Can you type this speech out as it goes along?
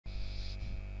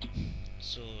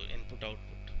So input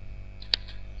output,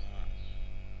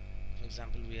 for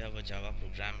example, we have a Java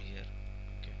program here.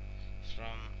 Okay,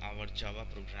 from our Java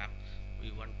program we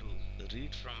want to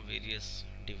read from various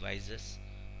devices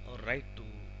or write to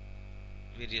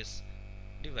various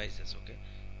devices, okay,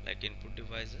 like input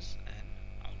devices and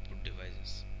output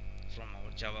devices. From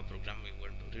our Java program we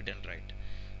want to read and write.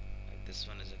 Like this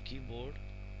one is a keyboard,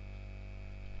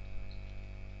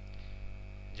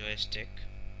 joystick,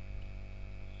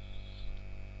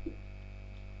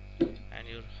 and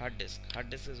your hard disk. Hard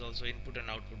disk is also input and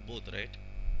output both, right?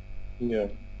 Yeah.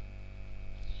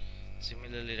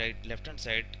 Similarly, right, left hand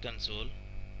side console,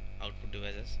 output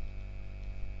devices,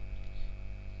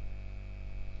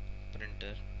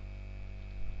 printer,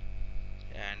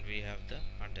 and we have the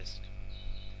hard disk.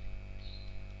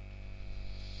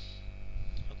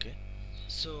 Okay,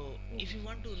 so if you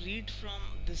want to read from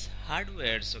this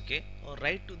hardwares, okay, or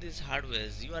write to these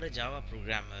hardwares, you are a Java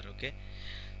programmer, okay,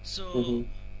 so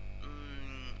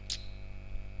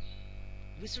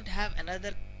we should have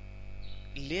another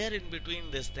layer in between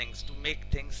these things to make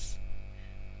things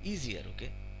easier,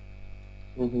 okay.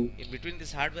 In between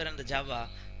this hardware and the Java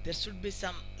there should be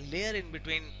some layer in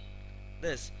between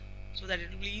this, so that it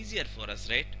will be easier for us,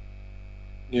 right?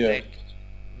 Yeah. Like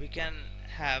we can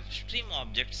have stream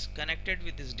objects connected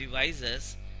with these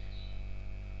devices,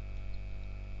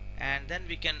 and then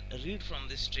we can read from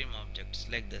the stream objects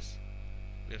like this.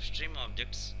 We have stream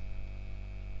objects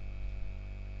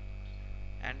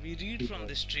and we read from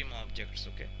the stream objects,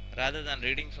 okay, rather than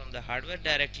reading from the hardware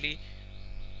directly.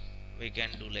 We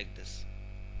can do like this.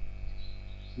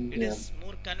 It is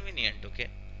more convenient, okay,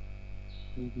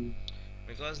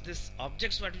 because this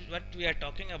objects what we are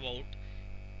talking about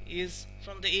is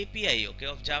from the API, okay,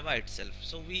 of Java itself.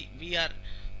 So we are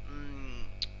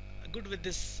good with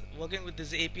this, working with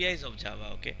these APIs of Java,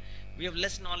 okay. We have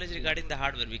less knowledge regarding the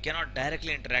hardware. We cannot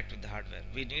directly interact with the hardware.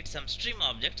 We need some stream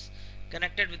objects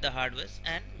connected with the hardwares,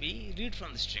 and we read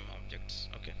from the stream objects,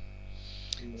 okay.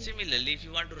 Similarly, if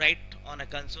you want to write on a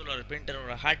console or a printer or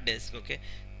a hard disk, okay,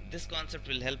 this concept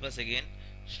will help us again.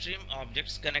 Stream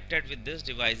objects connected with these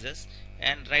devices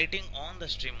and writing on the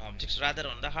stream objects rather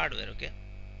on the hardware, okay.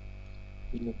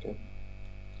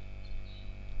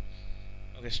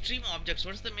 Okay, stream objects.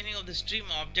 What's the meaning of the stream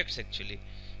objects actually?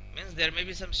 Means there may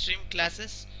be some stream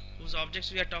classes whose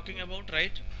objects we are talking about,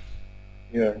 right?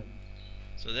 Yeah.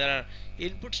 So there are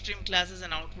input stream classes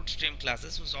and output stream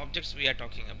classes whose objects we are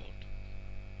talking about.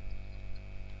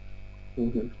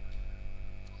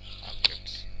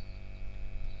 Objects.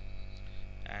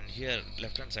 And here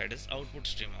left hand side is output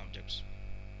stream objects.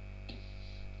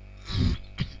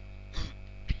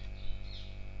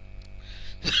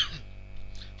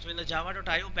 So in the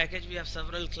java.io package we have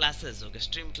several classes, okay,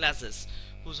 stream classes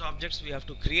whose objects we have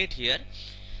to create here,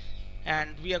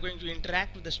 and we are going to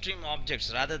interact with the stream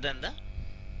objects rather than the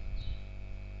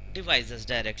devices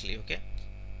directly, okay.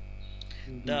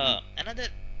 The another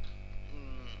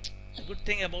good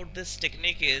thing about this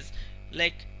technique is,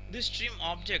 like, these stream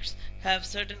objects have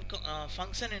certain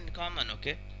function in common,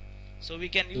 okay. So we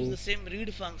can use the same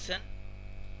read function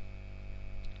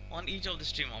on each of the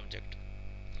stream object.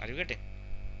 Are you getting?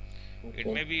 It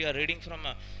may be you are reading from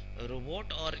a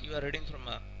robot or you are reading from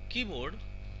a keyboard.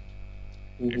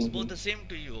 It's both the same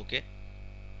to you, okay.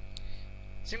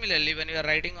 Similarly, when you are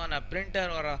writing on a printer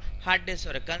or a hard disk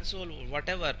or a console or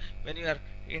whatever, when you are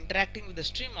interacting with the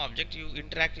stream object, you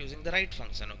interact using the write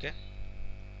function, okay.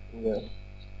 Yeah.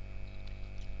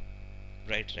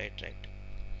 Right. It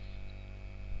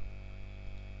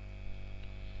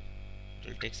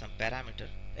will take some parameter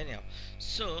anyhow.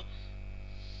 So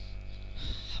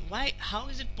how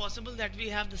is it possible that we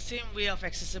have the same way of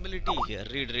accessibility here?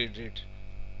 Read.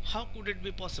 How could it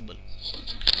be possible?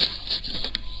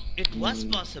 It was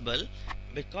possible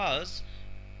because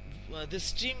the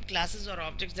stream classes or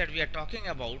objects that we are talking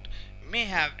about may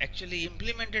have actually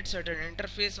implemented certain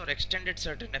interface or extended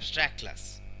certain abstract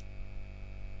class.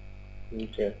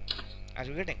 Okay. Are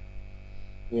you getting?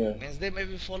 Yeah. Means they may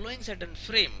be following certain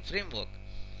framework.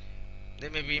 They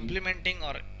may be implementing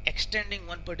or extending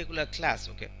one particular class,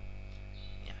 okay.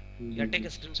 Yeah, take a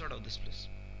screenshot of this, please.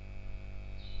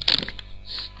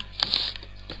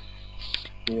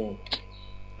 Yeah.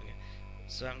 Okay,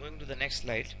 so I'm going to the next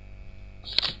slide.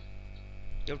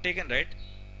 You've taken, right?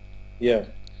 Yeah.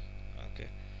 Okay,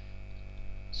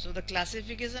 so the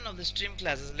classification of the stream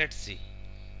classes, let's see.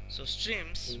 So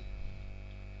streams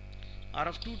are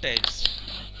of two types.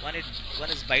 One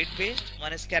is byte based,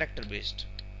 one is character based.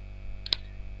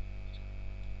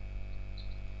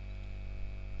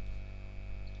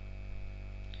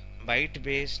 Byte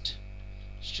based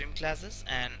stream classes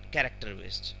and character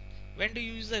based. When do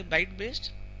you use the byte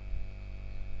based?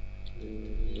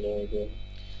 No idea.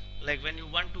 Like when you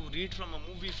want to read from a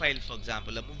movie file, for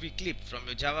example, a movie clip from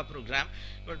your Java program,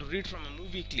 you want to read from a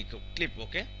movie clip,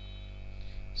 okay?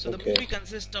 So the Okay. movie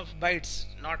consists of bytes,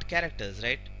 not characters,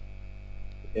 right?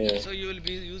 Yeah. So you will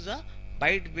use a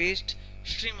byte based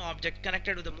stream object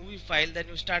connected with the movie file, then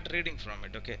you start reading from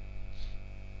it, okay?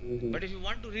 But if you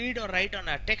want to read or write on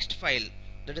a text file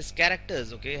that is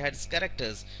characters, okay, has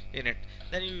characters in it,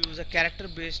 then you use a character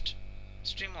based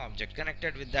stream object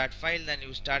connected with that file, then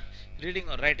you start reading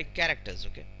or writing characters,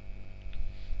 okay?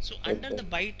 So under the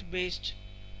byte based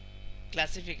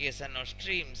classification or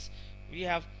streams, we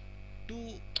have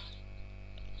two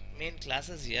main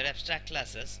classes here, abstract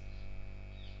classes.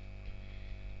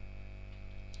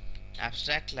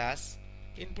 Abstract class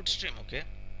input stream, okay?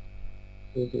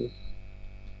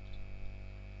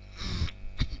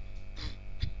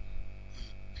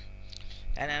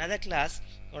 And another class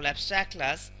called abstract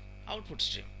class output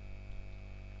stream.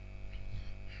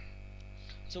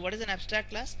 So what is an abstract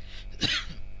class?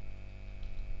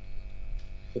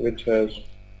 Which has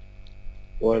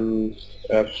one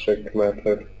abstract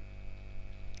method.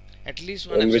 At least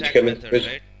one And abstract method,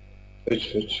 right?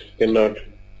 Which cannot,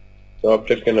 the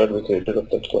object cannot be created of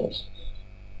that class.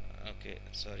 Okay,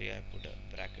 sorry, I put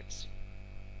a brackets.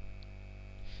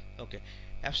 Okay,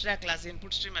 abstract class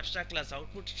input stream, abstract class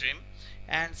output stream,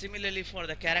 and similarly for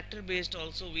the character based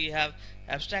also we have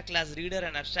abstract class reader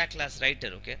and abstract class writer,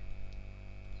 okay?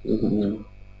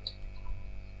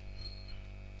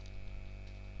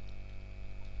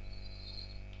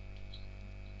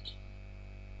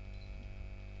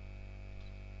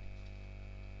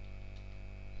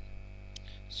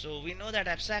 So we know that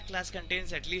abstract class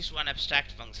contains at least one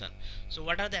abstract function. So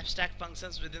what are the abstract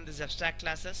functions within these abstract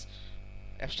classes?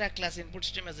 Abstract class input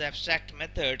stream is an abstract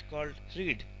method called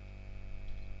read.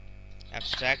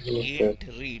 Abstract int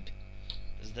read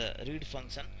is the read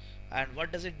function. And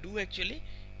what does it do actually?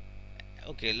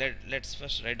 Okay, let's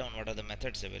first write down what are the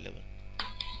methods available.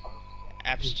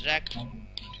 Abstract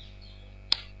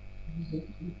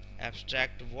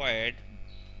void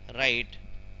write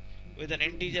with an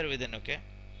integer within, okay?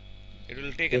 It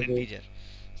will take an integer.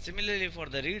 Similarly for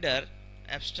the reader,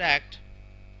 abstract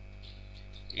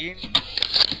int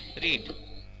read,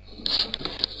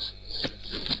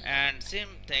 and same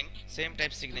thing, same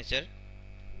type signature,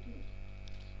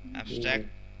 abstract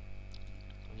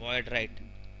void write.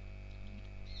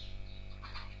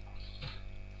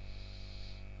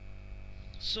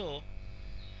 So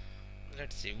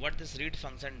let's see what this read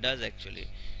function does actually.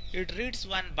 It reads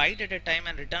one byte at a time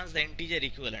and returns the integer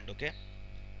equivalent, okay?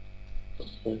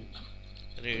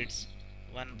 Reads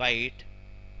one byte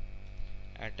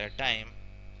at a time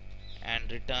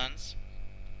and returns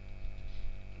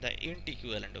the int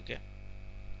equivalent, okay?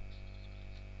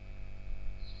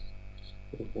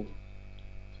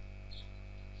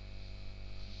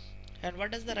 And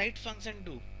what does the write function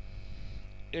do?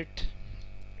 It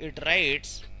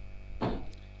writes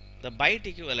the byte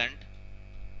equivalent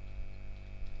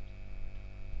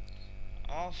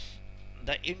of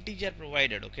the integer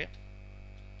provided, okay?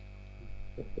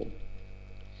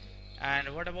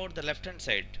 And what about the left hand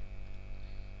side?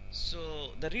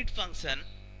 So the read function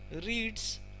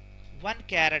reads one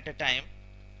char at a time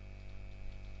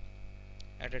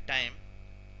and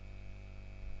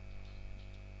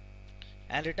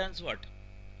returns what?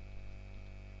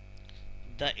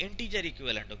 The integer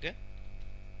equivalent, okay?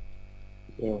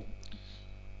 Yeah.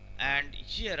 And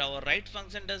here our write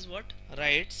function does what?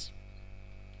 Writes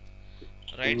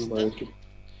the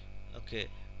okay,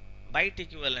 byte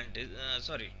equivalent is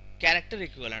character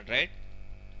equivalent, right?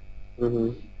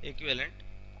 Equivalent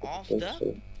of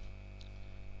the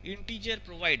integer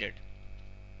provided.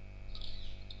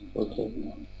 Okay.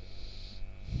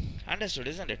 Understood,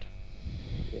 isn't it?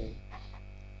 Yeah.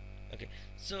 Okay,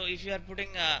 so if you are putting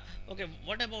okay,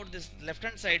 what about this left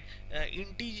hand side?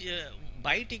 Integer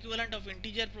byte equivalent of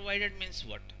integer provided means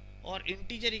what? Or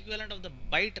integer equivalent of the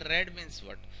byte read means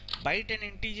what? Byte and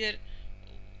integer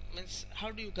means,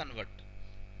 how do you convert?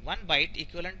 1 byte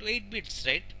equivalent to 8 bits,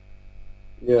 right?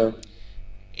 Yeah.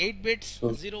 8 bits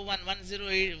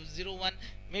 011001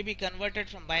 may be converted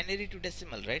from binary to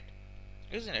decimal, right?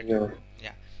 Isn't it?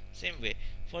 Yeah. Same way.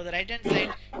 For the right hand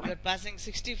side, you are passing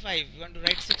 65. You want to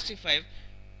write 65.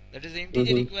 That is the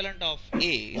integer equivalent of A,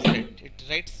 isn't it? It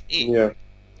writes A. Yeah.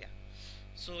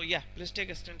 So yeah, please take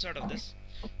a screenshot of this.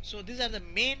 So these are the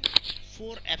main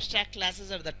 4 abstract classes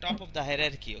at the top of the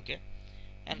hierarchy, okay?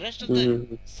 And rest of the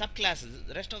subclasses,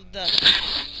 the rest of the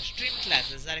stream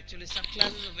classes are actually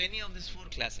subclasses of any of these 4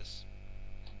 classes.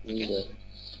 Okay?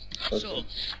 So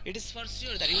it is for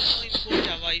sure that in core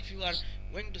Java, if you are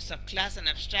going to subclass an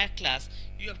abstract class,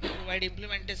 you have to provide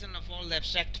implementation of all the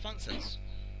abstract functions.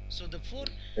 So the four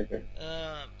Okay.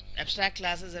 abstract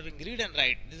classes having read and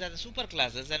write, these are the super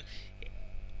classes, and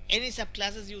any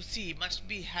subclasses you see must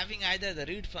be having either the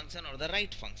read function or the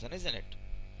write function, isn't it?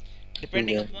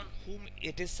 Depending Yeah. upon whom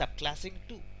it is subclassing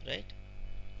to, right?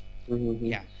 Mm-hmm.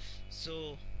 Yeah.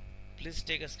 So please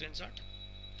take a screenshot.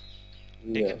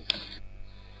 Yeah. Taken.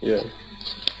 Yeah.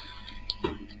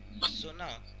 So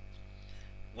now,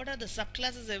 what are the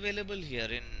subclasses available here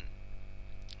in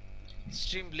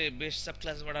stream based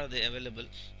subclasses? What are they available?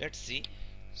 Let's see.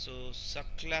 So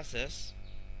subclasses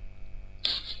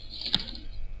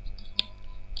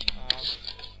of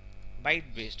byte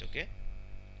based, okay,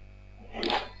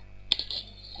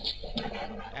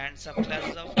 and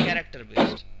subclasses of character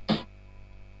based.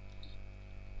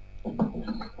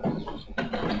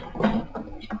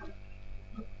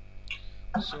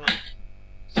 So sorry,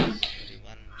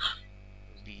 one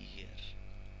B here.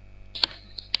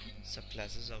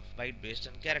 Subclasses of byte based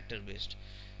and character based.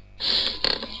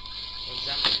 For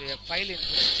example, we have file input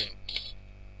stream,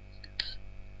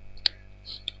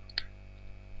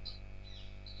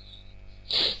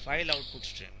 file output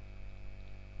stream,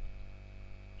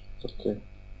 Okay.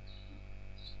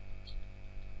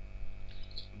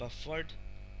 buffered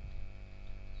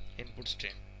input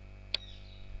stream,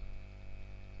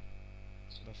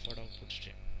 buffered output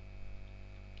stream,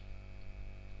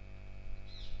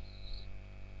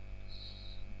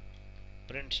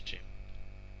 print stream,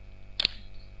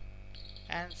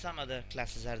 and some other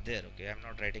classes are there. Okay, I'm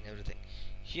not writing everything.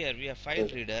 Here we have file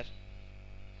Okay. reader,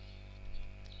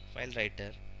 file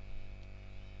writer,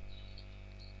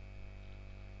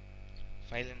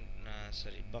 file in,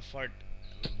 sorry, buffered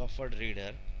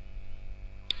reader,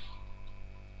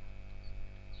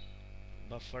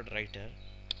 buffered writer,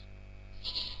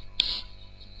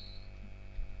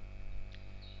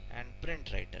 and print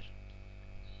writer.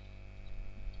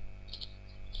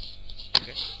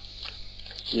 Okay,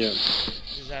 Yeah.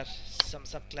 these are some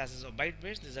subclasses of byte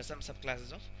based, these are some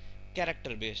subclasses of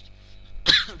character based.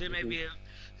 They may be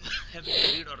having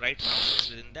read or write functions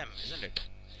within them, isn't it?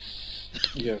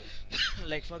 Yeah.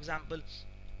 Like for example,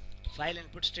 file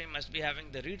input stream must be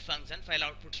having the read function, file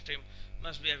output stream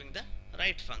must be having the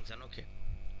write function. Okay,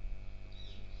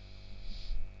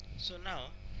 so now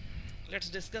let's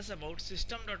discuss about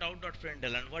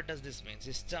system.out.println. What does this mean?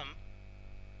 System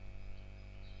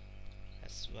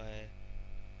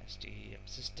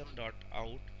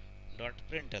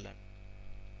system.out.println.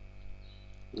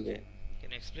 Yeah.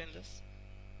 Can you explain this?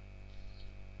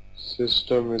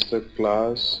 System is the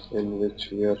class in which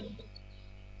we are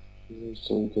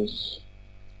using this.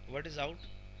 What is out?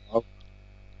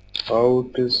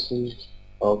 Out is an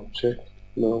object.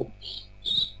 No.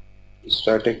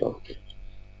 Static object.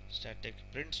 Static.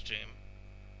 Print stream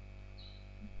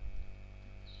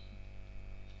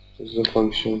Is the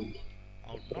function.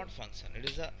 out, not function. It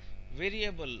is a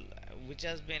variable which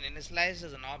has been initialized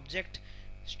as an object,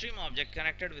 stream object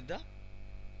connected with the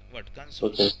what? Console.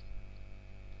 Okay.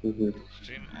 Mm-hmm.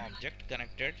 Stream object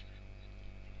connected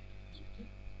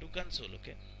to console.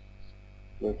 Okay.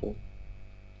 Okay.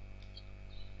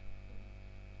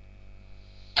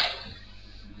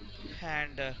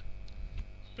 And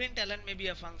println may be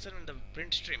a function in the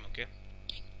print stream. Okay.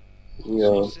 Yeah.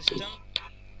 So system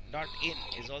dot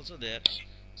in is also there.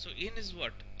 So in is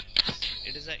what?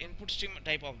 It is an input stream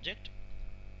type object.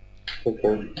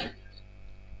 Okay.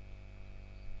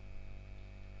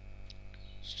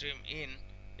 Stream in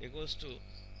equals to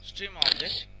stream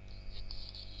object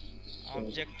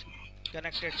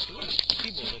connected to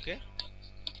keyboard. Okay,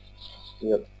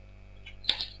 Yep.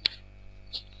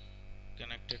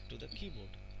 connected to the keyboard.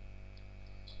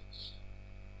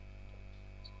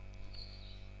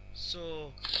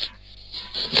 So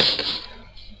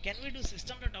can we do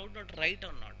system.out.write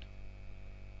or not?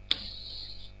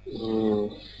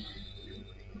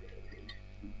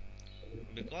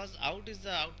 Because out is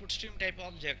the output stream type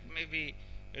object, maybe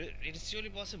it is surely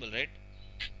possible, right?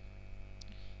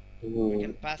 We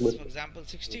can pass, for example,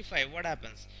 65. What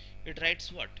happens? It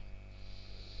writes what?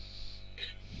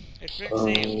 It prints A,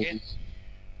 okay?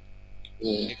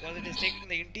 Yeah. Because it is taking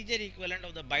the integer equivalent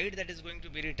of the byte that is going to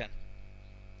be written.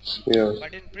 Yeah.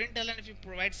 But in println, if you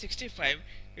provide 65,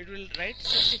 it will write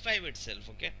 65 itself,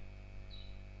 okay?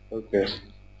 Okay.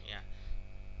 Yeah.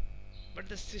 But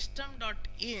the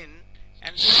system.in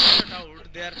and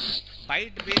system.out, they are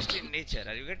byte based in nature.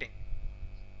 Are you getting?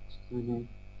 Mm-hmm.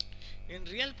 In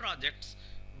real projects,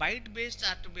 byte based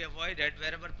are to be avoided.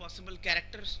 Wherever possible,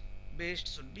 characters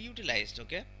based should be utilized,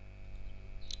 okay?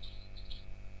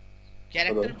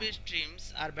 Character based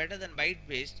streams are better than byte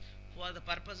based for the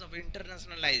purpose of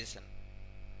internationalization.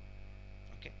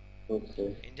 Okay.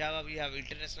 Okay. In Java we have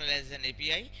internationalization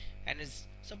API and is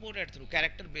supported through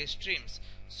character based streams.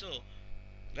 So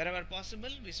wherever possible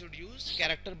we should use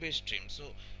character based streams.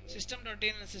 So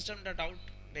system.in and system.out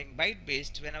being byte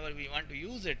based, whenever we want to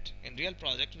use it in real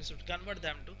project we should convert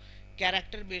them to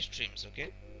character based streams.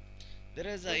 Okay. There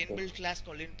is an inbuilt class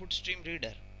called input stream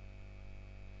reader.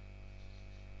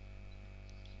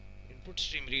 Input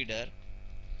stream reader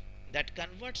that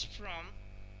converts from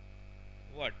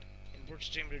what? Input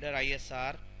stream reader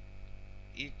ISR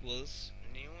equals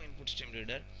new input stream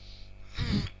reader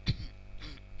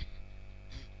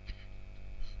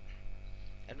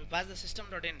and we pass the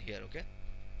system.in here. Okay.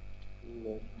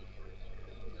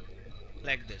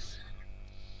 Like this.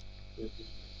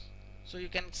 So you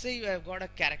can say you have got a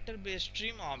character based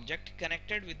stream object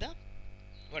connected with the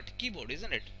what? Keyboard,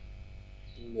 isn't it?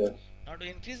 Yes. Now to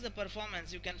increase the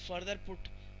performance you can further put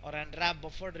or unwrap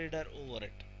buffered reader over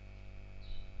it.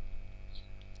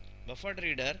 Buffered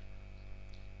reader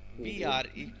BR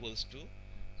equals to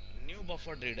new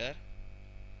buffered reader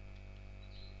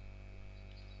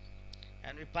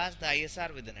and we pass the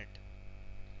ISR within it.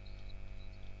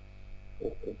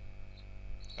 Okay.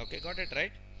 Okay, got it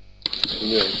right?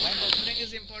 Yes. Why buffering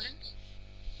is important?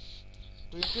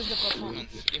 To increase the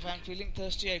performance. If I am feeling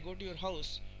thirsty, I go to your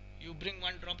house, you bring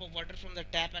one drop of water from the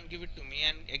tap and give it to me,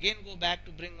 and again go back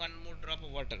to bring one more drop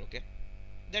of water. Okay,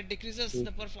 that decreases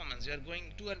the performance. You are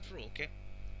going to and fro. Okay.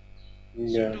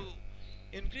 Yeah. So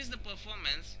to increase the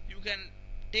performance you can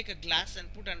take a glass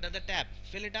and put under the tap,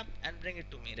 fill it up and bring it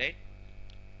to me, right?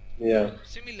 Yeah.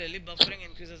 Similarly buffering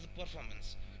increases the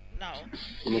performance. Now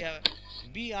we have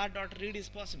br.read is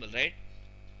possible, right?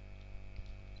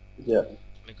 Yeah.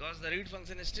 Because the read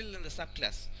function is still in the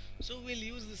subclass, so we'll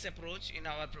use this approach in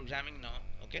our programming now.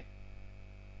 Okay,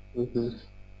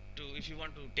 to if you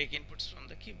want to take inputs from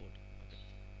the keyboard.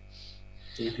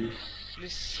 Okay.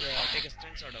 Please take a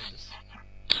screenshot of this.